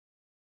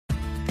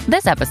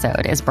This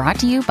episode is brought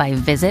to you by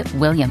Visit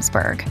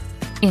Williamsburg.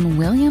 In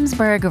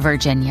Williamsburg,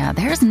 Virginia,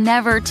 there's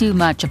never too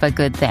much of a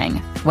good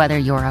thing. Whether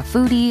you're a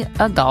foodie,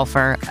 a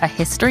golfer, a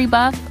history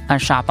buff, a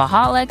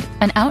shopaholic,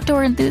 an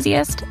outdoor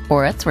enthusiast,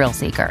 or a thrill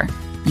seeker,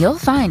 you'll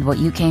find what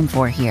you came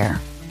for here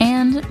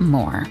and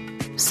more.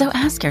 So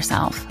ask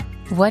yourself,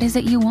 what is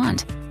it you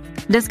want?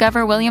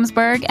 Discover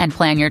Williamsburg and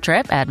plan your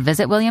trip at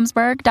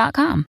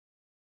visitwilliamsburg.com.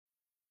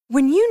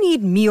 When you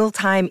need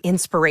mealtime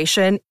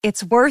inspiration,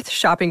 it's worth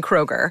shopping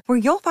Kroger, where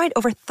you'll find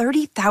over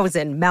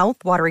 30,000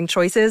 mouth-watering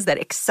choices that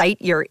excite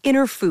your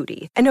inner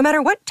foodie. And no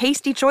matter what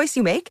tasty choice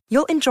you make,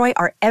 you'll enjoy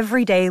our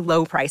everyday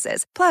low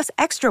prices, plus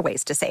extra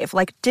ways to save,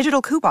 like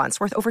digital coupons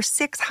worth over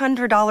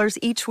 $600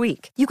 each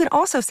week. You can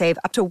also save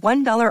up to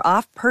 $1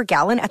 off per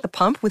gallon at the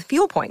pump with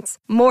fuel points.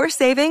 More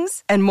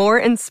savings and more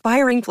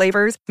inspiring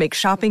flavors make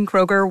shopping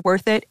Kroger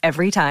worth it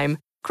every time.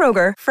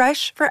 Kroger,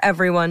 fresh for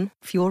everyone.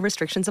 Fuel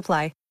restrictions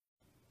apply.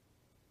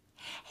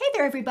 Hey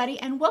there, everybody,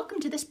 and welcome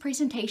to this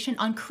presentation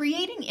on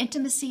creating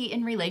intimacy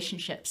in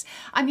relationships.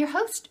 I'm your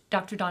host,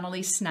 Dr.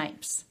 Dawn-Elise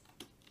Snipes.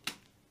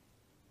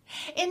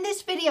 In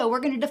this video, we're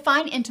going to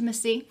define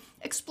intimacy,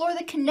 explore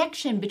the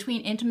connection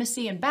between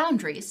intimacy and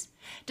boundaries,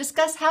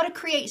 discuss how to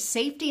create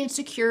safety and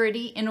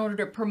security in order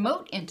to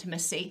promote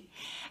intimacy,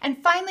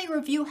 and finally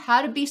review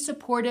how to be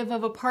supportive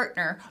of a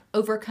partner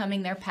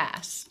overcoming their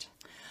past.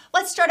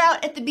 Let's start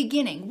out at the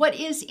beginning. What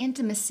is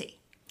intimacy?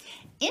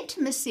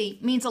 Intimacy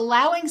means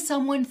allowing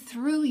someone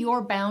through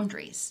your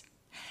boundaries.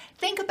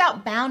 Think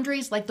about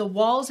boundaries like the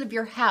walls of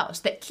your house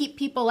that keep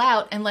people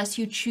out unless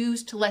you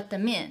choose to let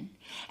them in.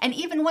 And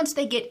even once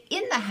they get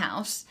in the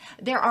house,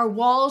 there are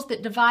walls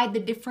that divide the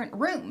different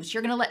rooms.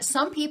 You're going to let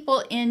some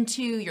people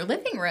into your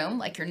living room,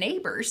 like your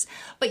neighbors,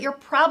 but you're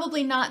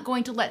probably not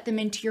going to let them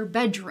into your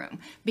bedroom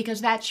because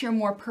that's your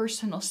more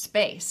personal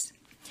space.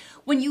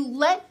 When you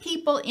let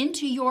people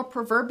into your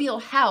proverbial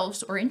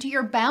house or into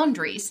your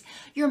boundaries,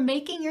 you're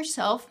making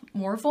yourself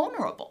more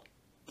vulnerable.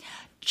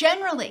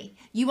 Generally,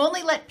 you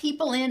only let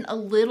people in a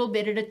little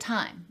bit at a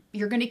time.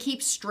 You're going to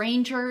keep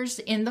strangers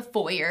in the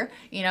foyer,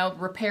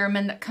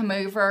 repairmen that come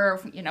over,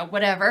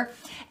 whatever,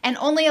 and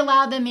only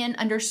allow them in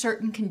under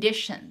certain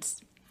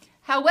conditions.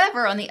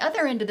 However, on the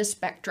other end of the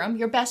spectrum,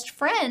 your best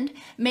friend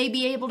may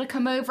be able to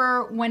come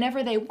over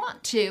whenever they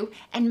want to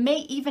and may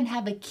even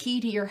have a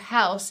key to your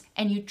house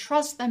and you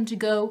trust them to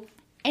go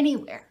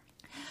anywhere.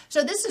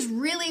 So this is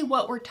really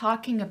what we're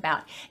talking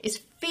about,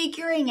 is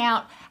figuring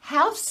out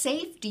how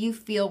safe do you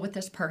feel with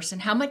this person?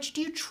 How much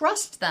do you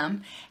trust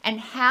them?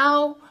 And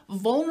how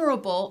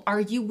vulnerable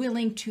are you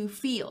willing to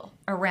feel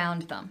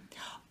around them?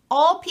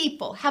 All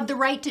people have the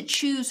right to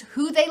choose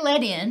who they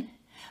let in,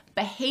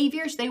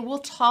 behaviors they will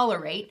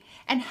tolerate,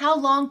 and how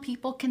long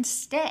people can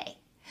stay.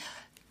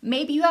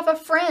 Maybe you have a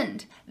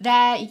friend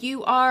that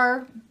you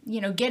are,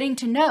 getting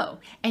to know,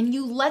 and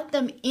you let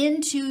them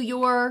into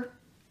your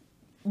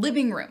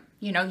living room.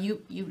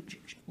 You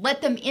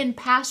let them in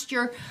past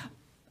your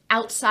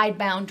outside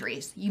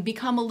boundaries. You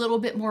become a little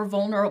bit more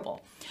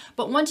vulnerable.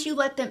 But once you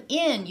let them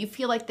in, you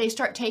feel like they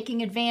start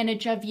taking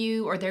advantage of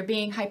you, or they're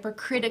being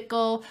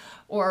hypercritical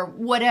or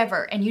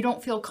whatever, and you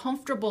don't feel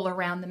comfortable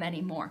around them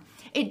anymore.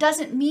 It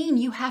doesn't mean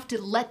you have to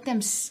let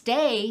them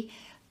stay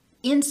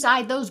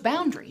inside those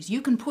boundaries.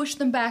 You can push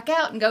them back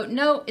out and go,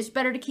 no, it's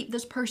better to keep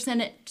this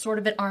person at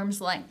arm's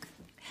length.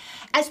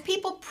 As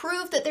people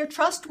prove that they're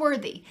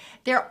trustworthy,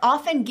 they're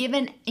often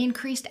given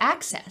increased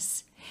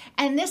access.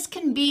 And this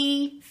can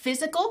be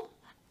physical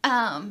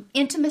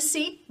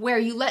intimacy, where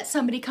you let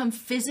somebody come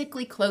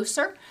physically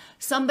closer,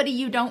 somebody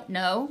you don't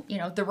know,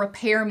 the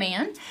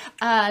repairman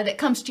that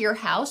comes to your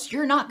house.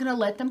 You're not going to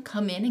let them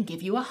come in and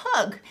give you a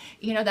hug.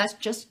 That's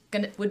just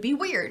would be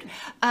weird.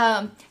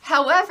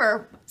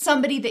 However,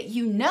 somebody that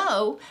you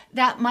know,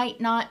 that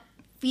might not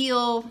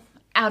feel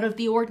out of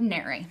the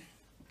ordinary.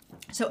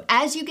 So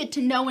as you get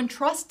to know and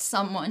trust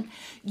someone,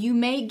 you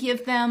may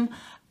give them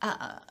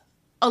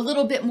a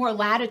little bit more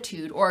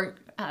latitude, or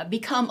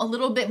become a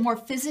little bit more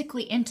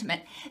physically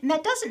intimate. And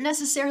that doesn't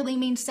necessarily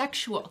mean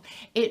sexual.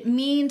 It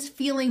means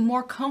feeling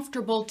more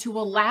comfortable to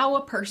allow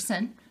a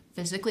person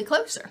physically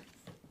closer.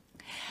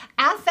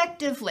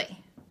 Affective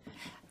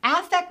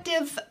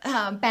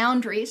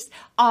boundaries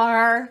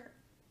are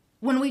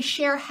when we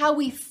share how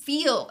we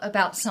feel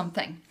about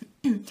something.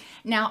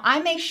 Now,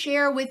 I may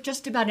share with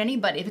just about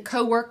anybody, the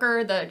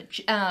coworker,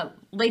 the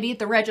lady at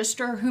the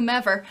register,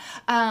 whomever,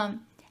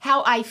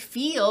 how I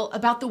feel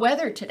about the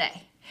weather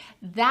today.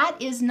 That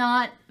is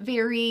not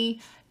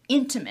very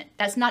intimate.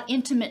 That's not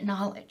intimate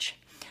knowledge.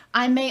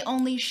 I may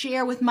only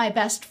share with my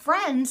best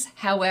friends,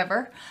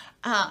 however,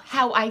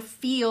 how I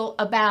feel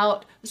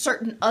about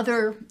certain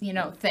other,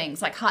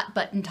 things like hot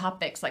button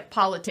topics like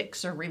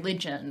politics or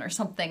religion or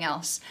something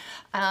else.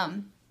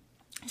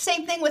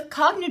 Same thing with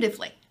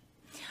cognitively.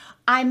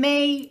 I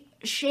may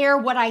share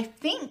what I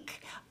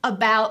think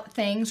about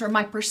things or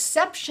my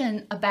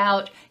perception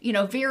about,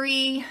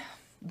 very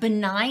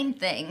benign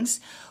things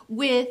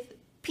with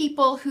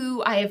people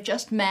who I have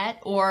just met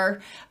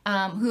or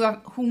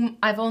whom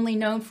I've only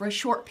known for a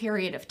short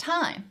period of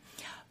time.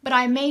 but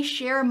I may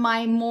share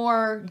my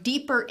more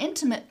deeper,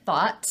 intimate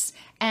thoughts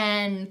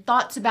and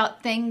thoughts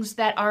about things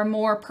that are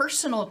more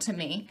personal to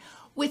me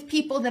with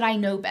people that I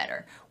know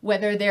better,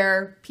 whether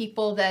they're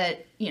people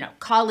that,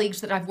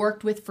 colleagues that I've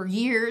worked with for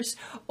years,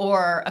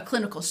 or a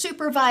clinical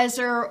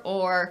supervisor,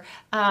 or,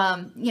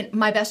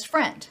 my best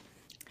friend.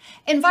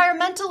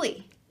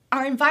 Environmentally,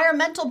 our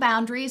environmental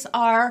boundaries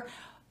are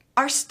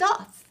our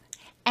stuff.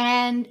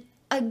 And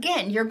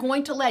again, you're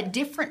going to let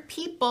different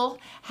people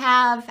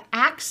have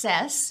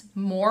access,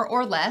 more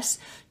or less,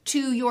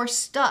 to your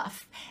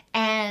stuff.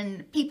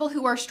 And people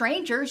who are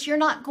strangers, you're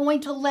not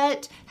going to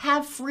let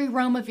have free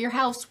roam of your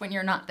house when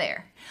you're not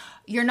there.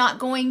 You're not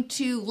going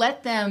to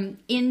let them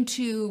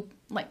into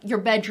like your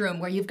bedroom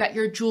where you've got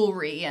your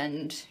jewelry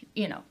and,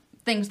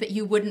 things that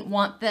you wouldn't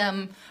want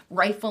them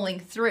rifling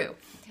through.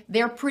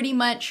 They're pretty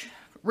much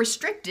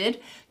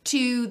restricted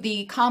to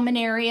the common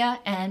area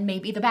and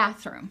maybe the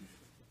bathroom.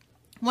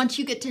 Once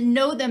you get to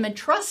know them and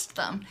trust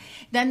them,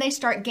 then they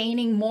start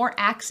gaining more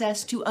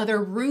access to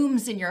other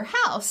rooms in your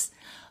house.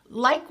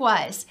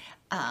 Likewise,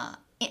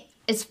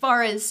 as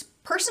far as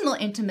personal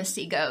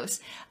intimacy goes,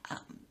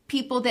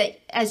 people that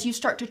as you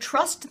start to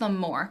trust them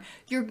more,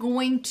 you're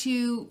going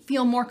to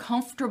feel more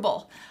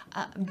comfortable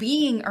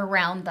being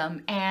around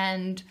them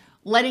and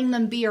letting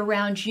them be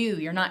around you.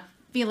 You're not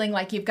feeling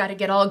like you've got to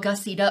get all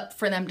gussied up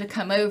for them to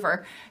come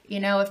over.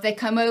 If they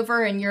come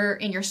over and you're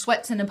in your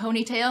sweats and a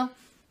ponytail,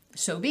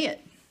 so be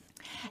it.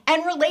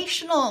 And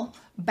relational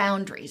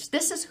boundaries.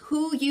 This is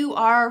who you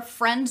are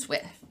friends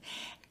with.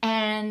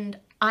 And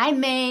I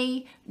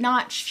may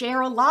not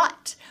share a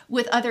lot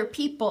with other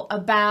people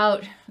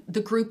about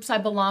the groups I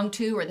belong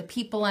to or the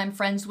people I'm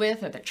friends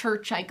with or the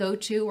church I go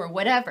to or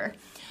whatever.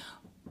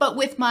 But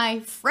with my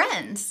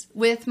friends,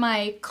 with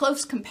my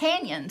close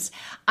companions,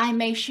 I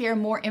may share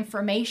more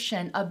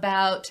information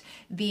about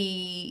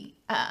the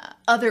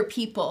other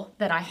people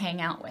that I hang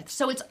out with.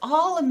 So it's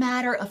all a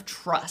matter of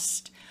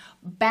trust.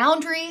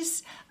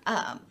 Boundaries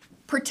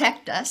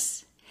protect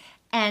us.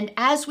 And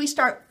as we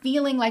start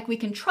feeling like we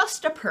can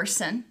trust a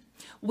person,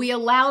 we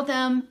allow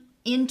them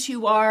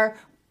into our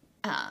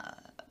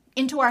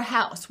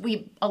house.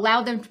 We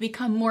allow them to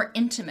become more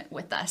intimate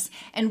with us,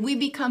 and we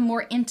become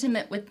more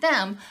intimate with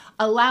them,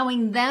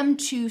 allowing them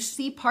to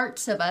see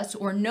parts of us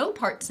or know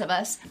parts of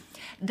us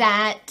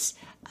that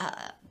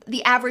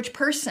the average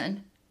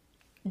person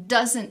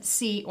doesn't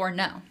see or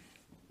know.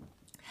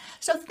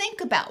 So think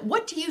about,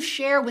 what do you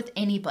share with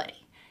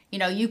anybody?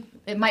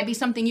 It might be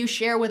something you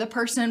share with a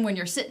person when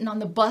you're sitting on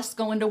the bus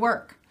going to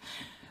work.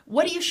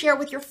 What do you share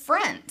with your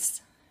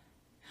friends?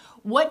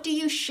 What do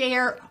you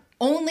share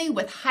only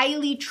with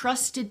highly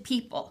trusted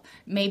people?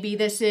 Maybe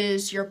this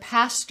is your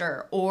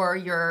pastor or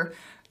your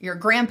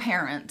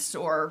grandparents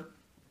or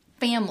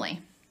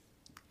family.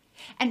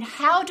 And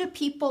how do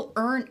people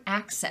earn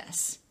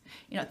access?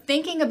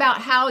 Thinking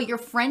about how your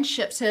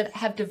friendships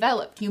have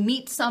developed. You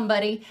meet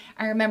somebody.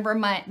 I remember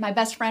my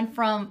best friend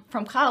from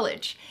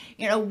college.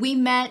 We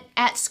met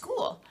at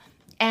school.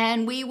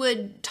 And we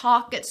would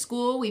talk at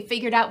school. We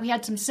figured out we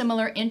had some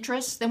similar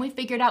interests. Then we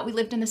figured out we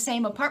lived in the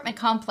same apartment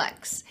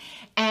complex.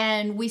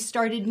 And we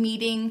started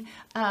meeting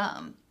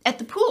at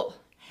the pool.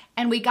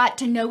 And we got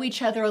to know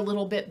each other a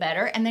little bit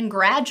better. And then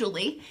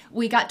gradually,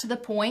 we got to the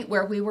point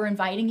where we were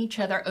inviting each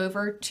other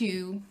over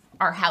to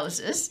our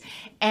houses.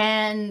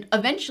 And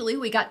eventually,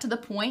 we got to the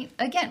point,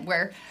 again,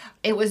 where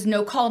it was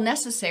no call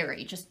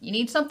necessary. Just, you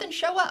need something,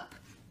 show up.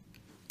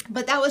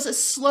 But that was a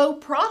slow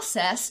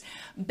process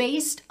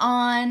based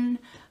on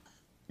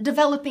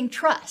developing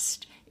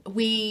trust.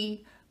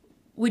 We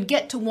would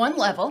get to one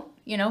level,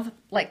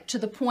 like to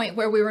the point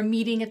where we were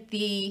meeting at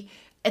the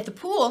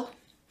pool,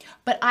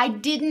 but I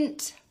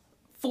didn't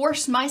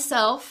force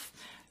myself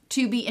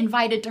to be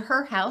invited to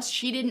her house.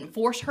 She didn't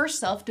force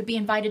herself to be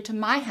invited to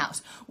my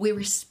house. We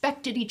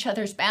respected each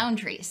other's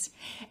boundaries.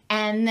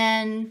 And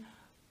then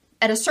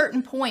at a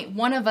certain point,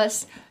 one of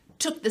us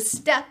took the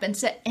step and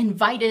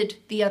invited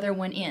the other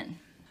one in.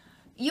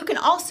 You can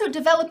also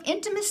develop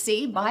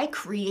intimacy by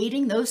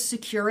creating those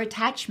secure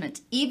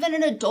attachments. Even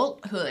in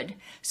adulthood,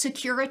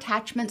 secure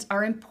attachments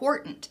are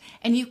important,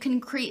 and you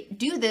can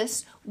do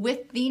this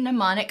with the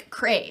mnemonic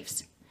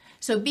CRAVES.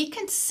 So be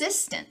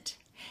consistent.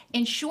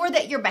 Ensure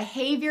that your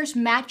behaviors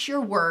match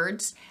your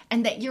words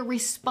and that your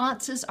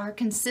responses are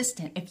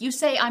consistent. If you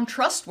say, I'm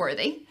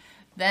trustworthy,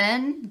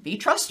 then be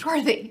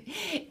trustworthy.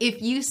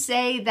 If you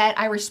say that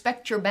I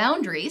respect your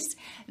boundaries,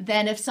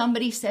 then if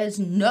somebody says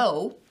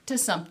no to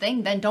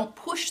something, then don't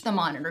push them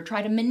on it or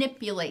try to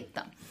manipulate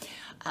them.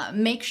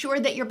 Make sure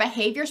that your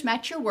behaviors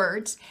match your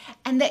words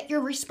and that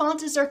your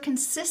responses are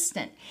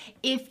consistent.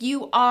 If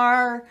you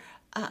are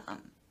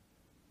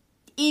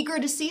eager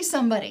to see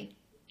somebody,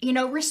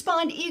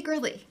 respond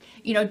eagerly.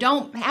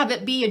 Don't have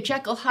it be a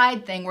Jekyll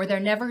Hyde thing where they're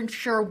never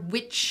sure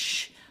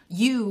which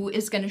you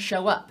is going to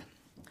show up.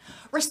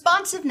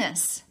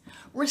 Responsiveness.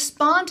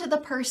 Respond to the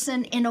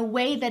person in a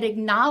way that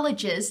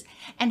acknowledges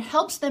and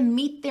helps them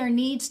meet their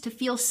needs to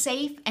feel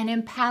safe and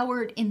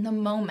empowered in the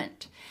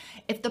moment.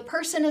 If the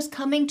person is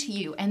coming to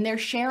you and they're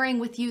sharing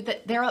with you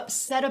that they're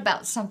upset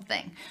about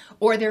something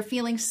or they're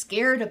feeling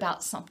scared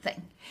about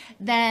something,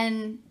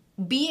 then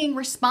being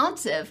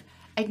responsive,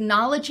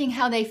 acknowledging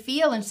how they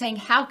feel and saying,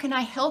 how can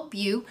I help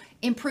you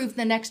improve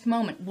the next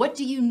moment? What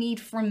do you need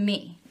from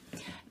me?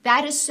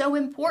 That is so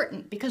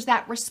important because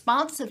that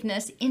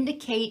responsiveness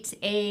indicates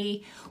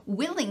a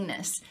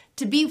willingness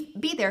to be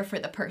there for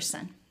the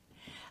person.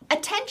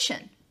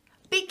 Attention.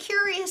 Be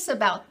curious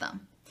about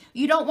them.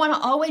 You don't want to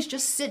always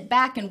just sit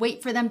back and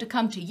wait for them to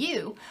come to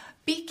you.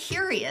 Be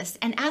curious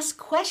and ask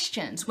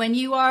questions when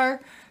you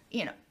are,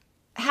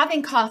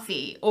 having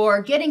coffee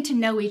or getting to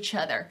know each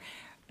other.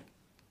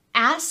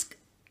 Ask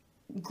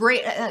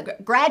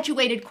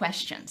graduated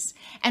questions.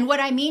 And what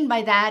I mean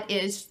by that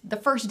is the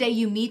first day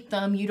you meet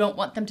them, you don't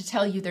want them to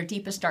tell you their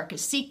deepest,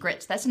 darkest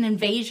secrets. That's an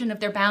invasion of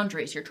their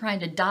boundaries. You're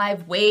trying to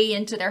dive way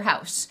into their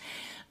house.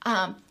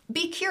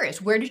 Be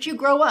curious. Where did you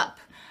grow up?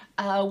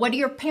 What do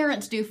your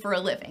parents do for a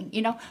living?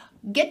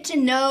 Get to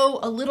know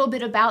a little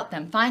bit about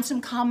them. Find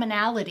some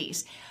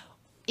commonalities.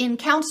 In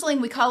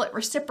counseling, we call it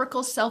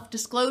reciprocal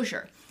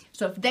self-disclosure.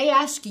 So if they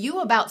ask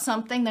you about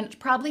something, then it's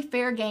probably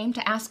fair game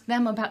to ask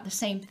them about the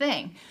same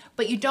thing.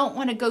 But you don't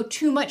want to go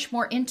too much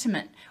more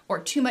intimate or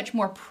too much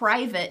more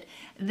private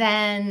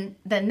than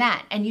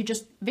that. And you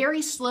just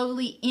very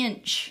slowly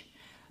inch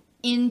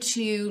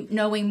into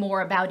knowing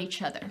more about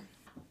each other.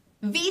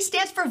 V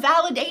stands for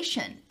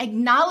validation.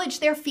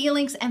 Acknowledge their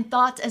feelings and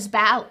thoughts as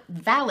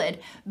valid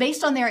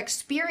based on their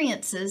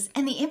experiences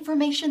and the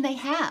information they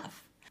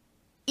have.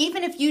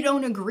 Even if you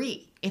don't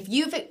agree, if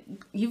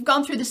you've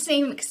gone through the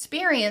same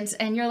experience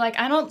and you're like,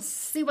 I don't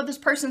see what this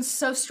person's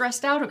so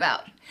stressed out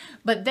about,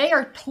 but they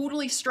are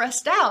totally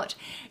stressed out,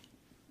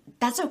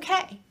 that's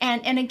okay.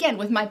 And again,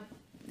 with my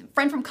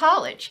friend from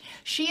college,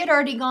 she had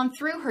already gone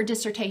through her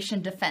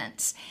dissertation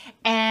defense.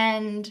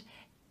 And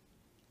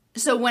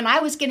so when I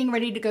was getting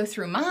ready to go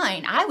through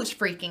mine, I was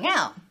freaking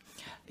out.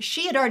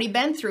 She had already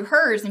been through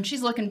hers and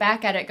she's looking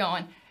back at it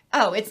going,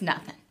 oh, it's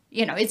nothing.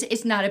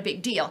 It's not a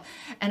big deal.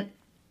 And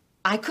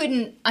I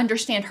couldn't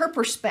understand her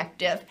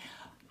perspective.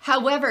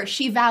 However,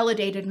 she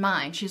validated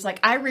mine. She's like,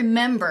 I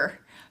remember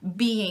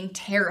being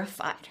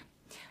terrified.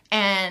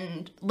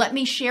 And let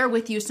me share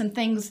with you some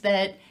things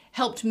that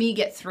helped me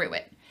get through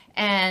it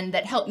and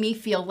that helped me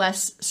feel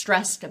less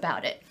stressed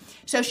about it.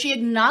 So she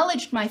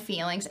acknowledged my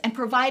feelings and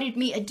provided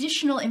me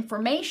additional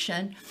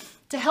information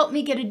to help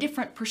me get a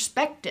different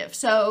perspective.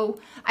 So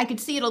I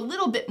could see it a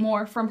little bit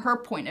more from her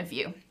point of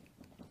view,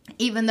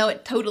 even though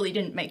it totally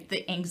didn't make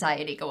the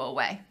anxiety go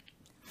away.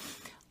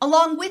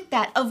 Along with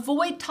that,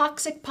 avoid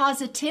toxic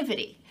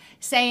positivity,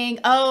 saying,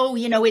 oh,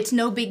 it's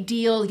no big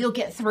deal, you'll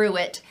get through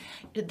it.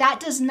 That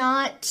does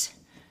not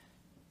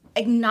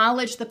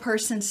acknowledge the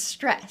person's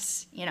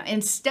stress.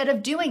 Instead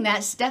of doing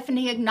that,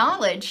 Stephanie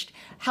acknowledged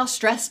how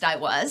stressed I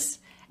was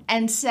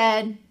and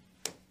said,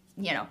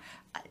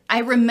 I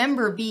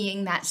remember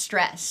being that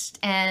stressed.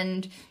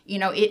 And,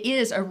 it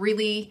is a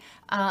really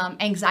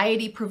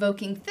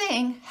anxiety-provoking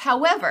thing.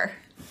 However,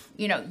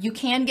 you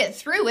can get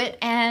through it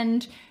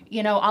and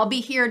I'll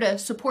be here to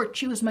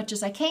support you as much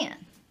as I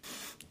can.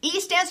 E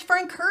stands for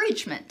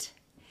encouragement.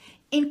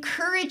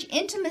 Encourage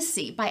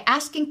intimacy by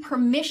asking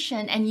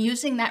permission and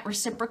using that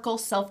reciprocal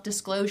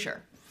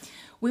self-disclosure.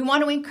 We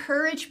want to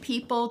encourage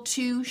people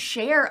to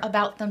share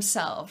about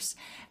themselves.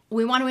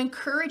 We want to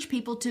encourage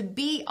people to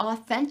be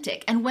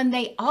authentic. And when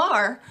they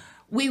are,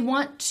 we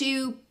want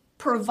to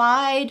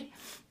provide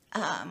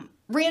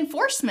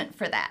reinforcement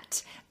for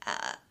that.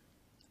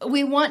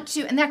 We want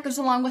to, and that goes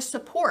along with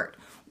support.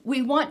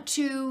 We want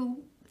to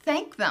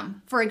thank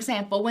them, for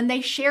example, when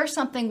they share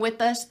something with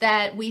us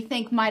that we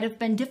think might have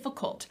been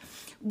difficult.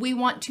 We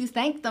want to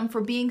thank them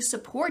for being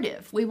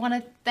supportive. We want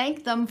to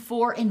thank them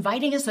for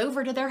inviting us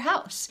over to their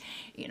house.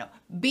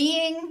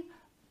 Being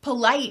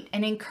polite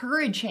and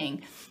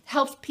encouraging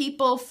helps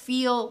people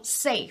feel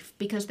safe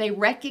because they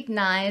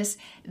recognize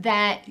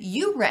that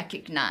you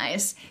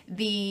recognize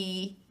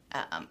the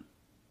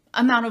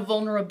amount of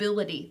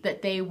vulnerability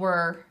that they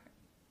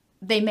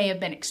may have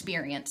been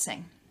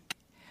experiencing.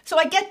 So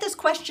I get this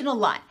question a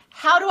lot.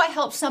 How do I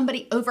help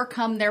somebody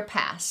overcome their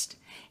past?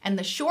 And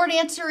the short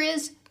answer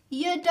is,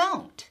 you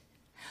don't.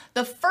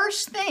 The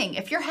first thing,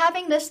 if you're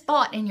having this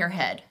thought in your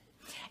head,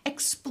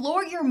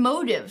 explore your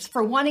motives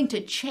for wanting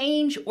to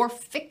change or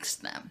fix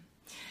them.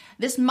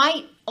 This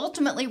might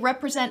ultimately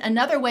represent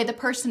another way the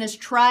person has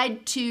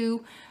tried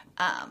to,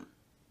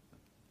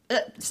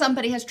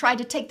 somebody has tried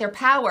to take their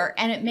power,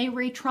 and it may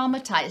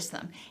re-traumatize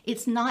them.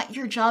 It's not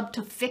your job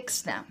to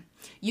fix them.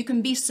 You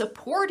can be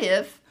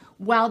supportive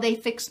while they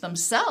fix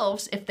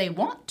themselves if they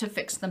want to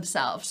fix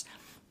themselves,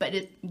 but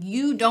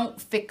you don't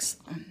fix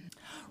them.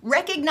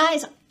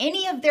 Recognize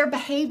any of their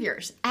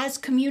behaviors as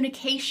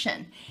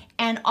communication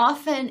and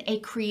often a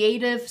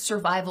creative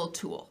survival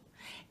tool.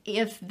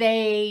 If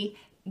they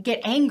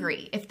get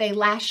angry, if they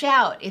lash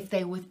out, if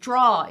they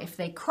withdraw, if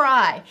they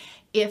cry,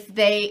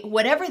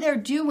 whatever they're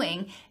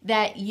doing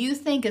that you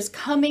think is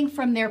coming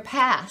from their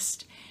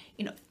past,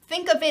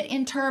 think of it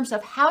in terms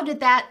of how did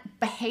that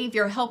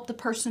behavior help the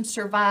person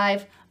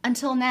survive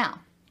until now?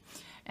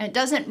 And it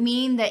doesn't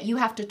mean that you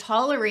have to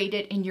tolerate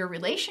it in your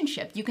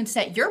relationship. You can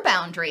set your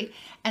boundary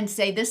and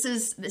say, this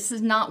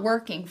is not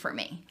working for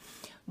me.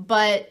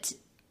 But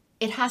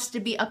it has to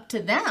be up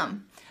to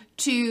them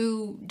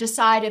to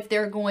decide if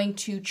they're going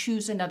to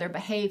choose another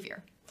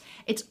behavior.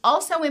 It's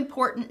also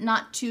important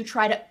not to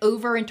try to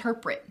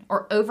overinterpret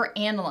or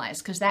overanalyze,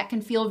 because that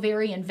can feel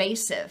very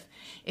invasive.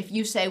 If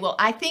you say, well,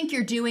 I think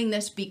you're doing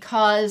this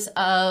because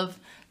of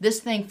this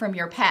thing from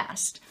your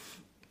past,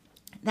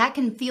 that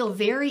can feel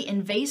very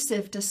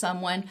invasive to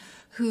someone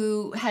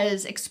who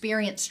has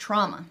experienced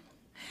trauma.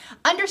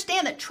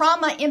 Understand that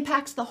trauma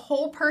impacts the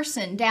whole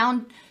person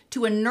down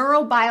to a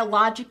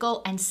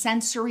neurobiological and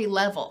sensory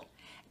level.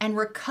 And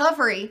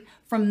recovery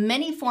from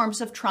many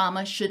forms of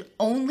trauma should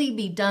only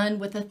be done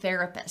with a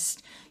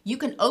therapist. You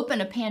can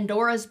open a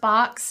Pandora's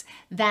box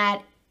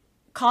that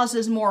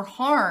causes more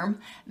harm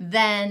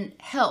than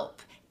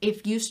help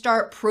if you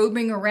start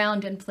probing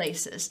around in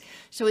places.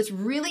 So it's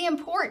really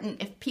important,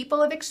 if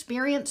people have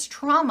experienced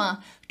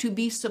trauma, to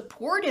be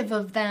supportive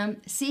of them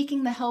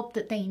seeking the help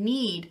that they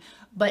need,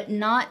 but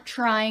not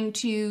trying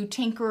to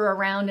tinker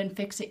around and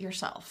fix it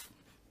yourself.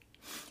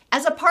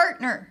 As a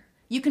partner,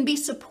 you can be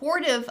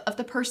supportive of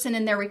the person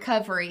in their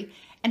recovery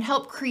and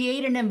help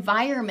create an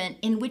environment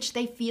in which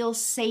they feel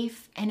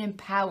safe and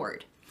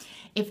empowered.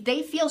 If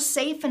they feel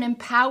safe and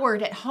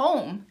empowered at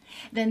home,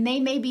 then they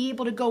may be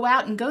able to go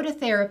out and go to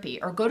therapy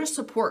or go to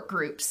support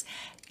groups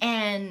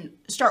and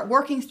start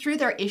working through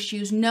their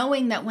issues,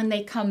 knowing that when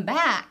they come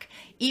back,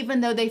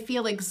 even though they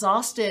feel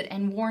exhausted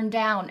and worn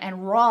down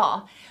and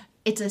raw,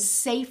 it's a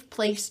safe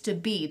place to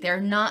be. They're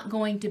not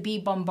going to be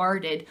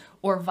bombarded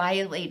or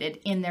violated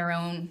in their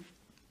own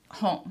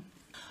home.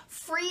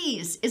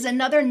 Freeze is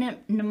another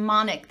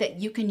mnemonic that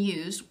you can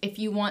use if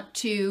you want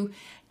to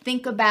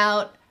think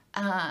about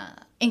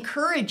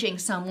encouraging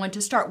someone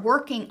to start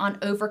working on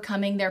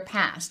overcoming their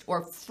past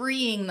or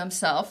freeing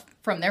themselves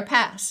from their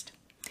past.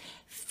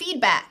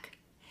 Feedback.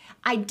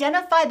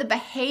 Identify the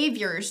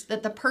behaviors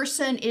that the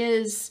person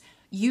is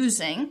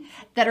using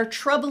that are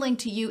troubling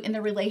to you in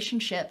the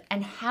relationship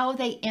and how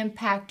they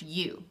impact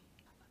you.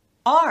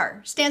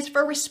 R stands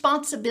for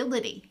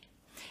responsibility.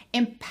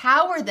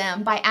 Empower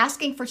them by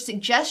asking for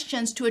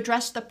suggestions to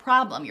address the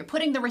problem. You're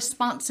putting the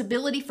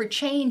responsibility for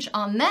change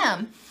on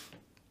them,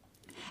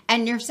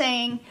 and you're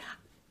saying,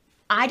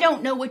 I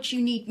don't know what you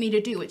need me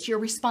to do. It's your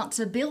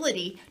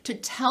responsibility to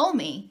tell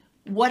me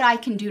what I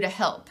can do to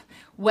help.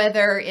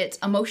 Whether it's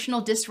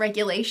emotional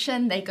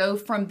dysregulation, they go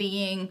from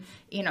being,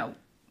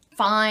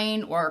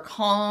 fine or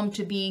calm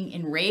to being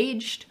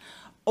enraged,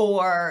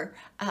 or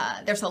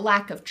there's a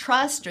lack of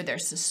trust, or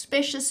there's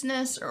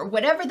suspiciousness, or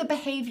whatever the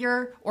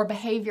behavior or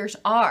behaviors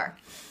are.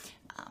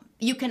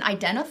 You can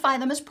identify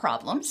them as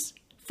problems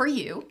for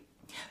you.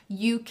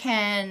 You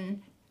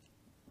can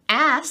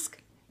ask,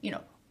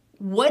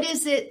 what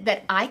is it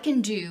that I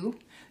can do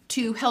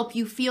to help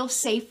you feel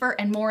safer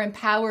and more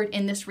empowered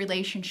in this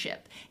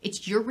relationship?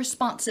 It's your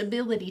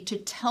responsibility to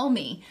tell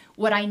me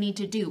what I need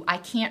to do. I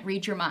can't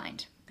read your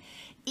mind.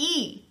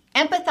 E,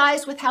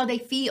 empathize with how they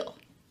feel.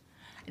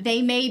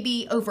 They may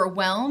be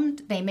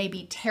overwhelmed, they may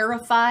be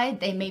terrified,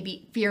 they may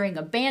be fearing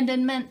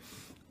abandonment,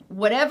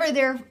 whatever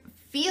they're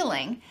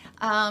feeling.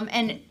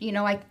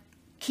 I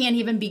can't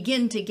even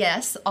begin to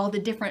guess all the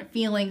different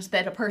feelings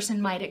that a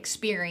person might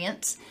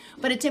experience,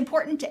 but it's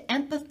important to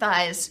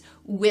empathize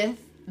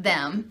with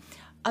them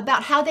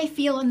about how they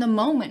feel in the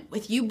moment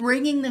with you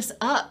bringing this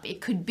up.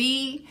 It could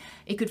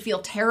feel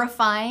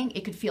terrifying,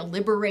 it could feel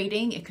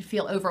liberating, it could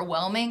feel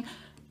overwhelming.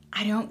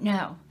 I don't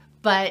know,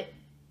 but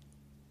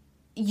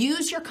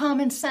use your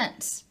common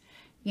sense.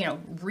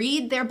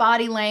 Read their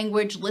body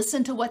language,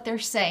 listen to what they're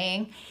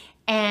saying,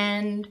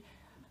 and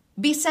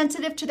be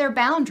sensitive to their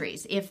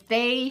boundaries. If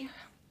they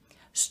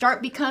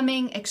start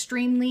becoming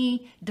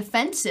extremely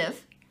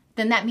defensive,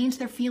 then that means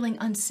they're feeling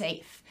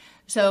unsafe.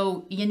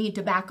 So you need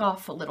to back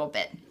off a little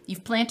bit.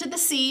 You've planted the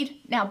seed,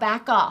 now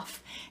back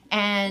off.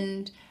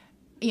 And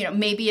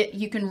maybe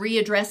you can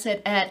readdress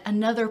it at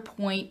another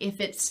point if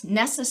it's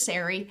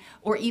necessary,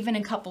 or even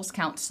in couples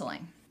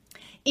counseling.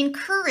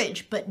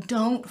 Encourage, but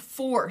don't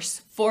force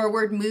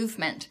forward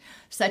movement,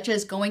 such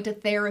as going to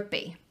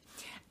therapy,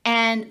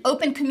 and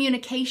open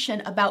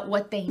communication about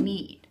what they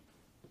need.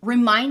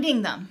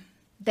 Reminding them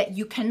that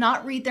you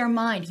cannot read their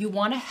mind. You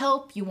want to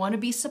help, you want to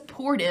be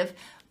supportive,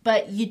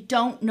 but you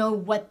don't know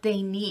what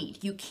they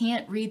need. You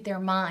can't read their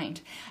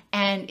mind.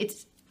 And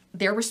it's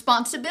their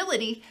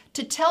responsibility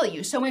to tell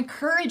you. So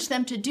encourage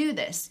them to do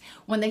this.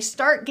 When they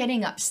start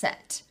getting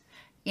upset,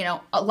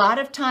 a lot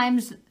of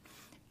times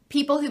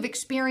people who've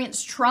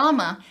experienced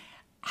trauma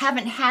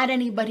haven't had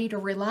anybody to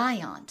rely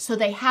on. So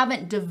they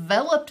haven't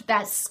developed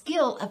that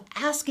skill of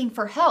asking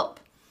for help.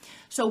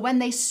 So when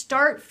they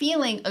start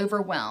feeling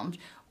overwhelmed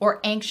or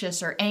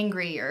anxious or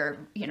angry or,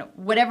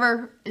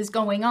 whatever is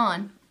going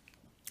on,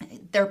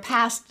 their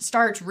past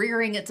starts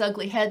rearing its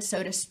ugly head,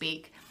 so to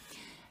speak.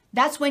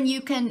 That's when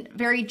you can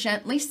very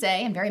gently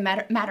say, and very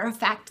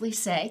matter-of-factly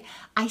say,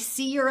 I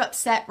see you're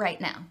upset right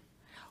now.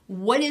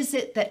 What is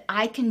it that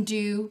I can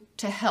do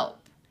to help?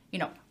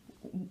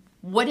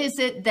 What is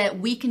it that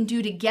we can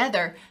do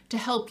together to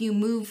help you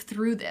move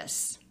through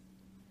this?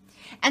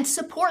 And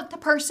support the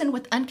person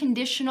with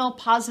unconditional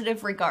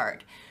positive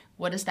regard.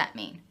 What does that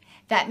mean?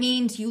 That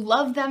means you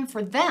love them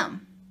for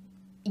them.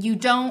 You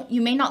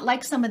may not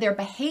like some of their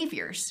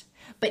behaviors,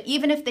 but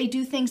even if they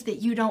do things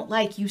that you don't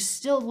like, you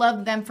still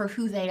love them for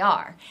who they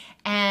are.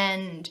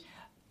 And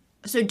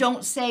so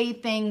don't say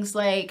things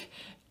like,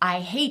 I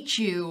hate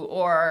you,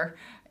 or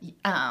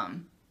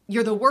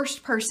you're the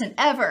worst person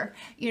ever.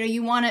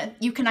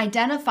 You can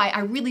identify,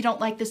 I really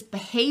don't like this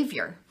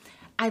behavior.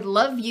 I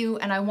love you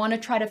and I want to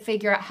try to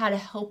figure out how to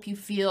help you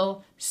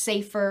feel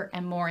safer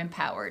and more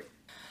empowered.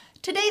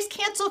 Today's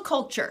cancel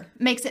culture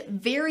makes it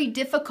very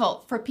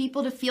difficult for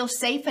people to feel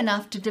safe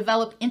enough to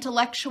develop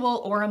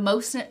intellectual or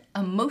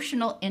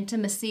emotional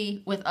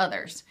intimacy with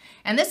others.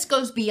 And this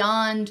goes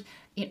beyond,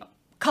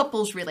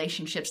 couples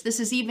relationships. This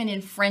is even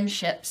in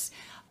friendships.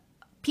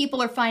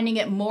 People are finding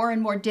it more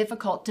and more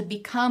difficult to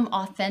become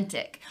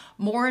authentic,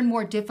 more and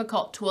more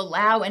difficult to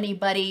allow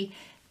anybody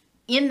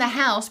in the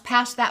house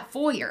past that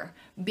foyer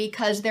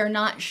because they're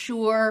not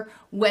sure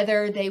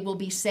whether they will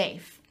be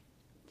safe.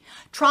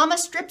 Trauma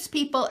strips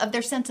people of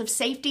their sense of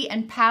safety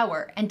and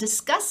power, and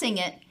discussing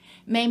it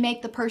may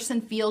make the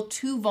person feel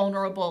too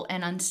vulnerable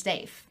and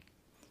unsafe.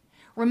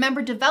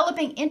 Remember,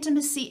 developing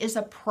intimacy is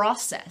a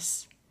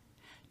process.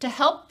 To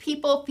help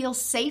people feel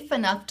safe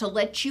enough to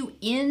let you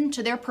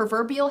into their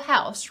proverbial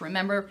house,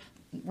 remember,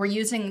 we're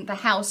using the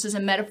house as a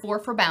metaphor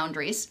for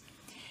boundaries,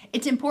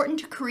 it's important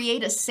to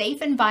create a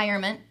safe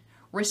environment,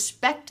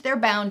 respect their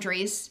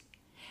boundaries,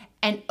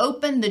 and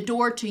open the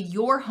door to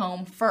your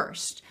home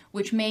first,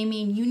 which may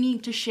mean you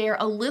need to share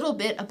a little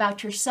bit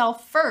about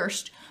yourself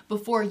first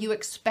before you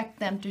expect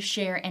them to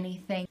share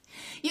anything.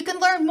 You can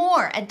learn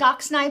more at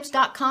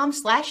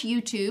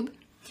DocSnipes.com/YouTube.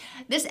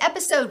 This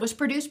episode was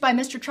produced by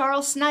Mr.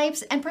 Charles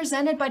Snipes and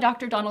presented by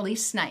Dr.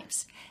 Dawn-Elise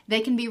Snipes. They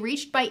can be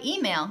reached by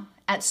email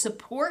at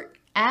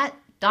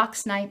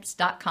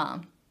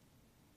support@DocSnipes.com.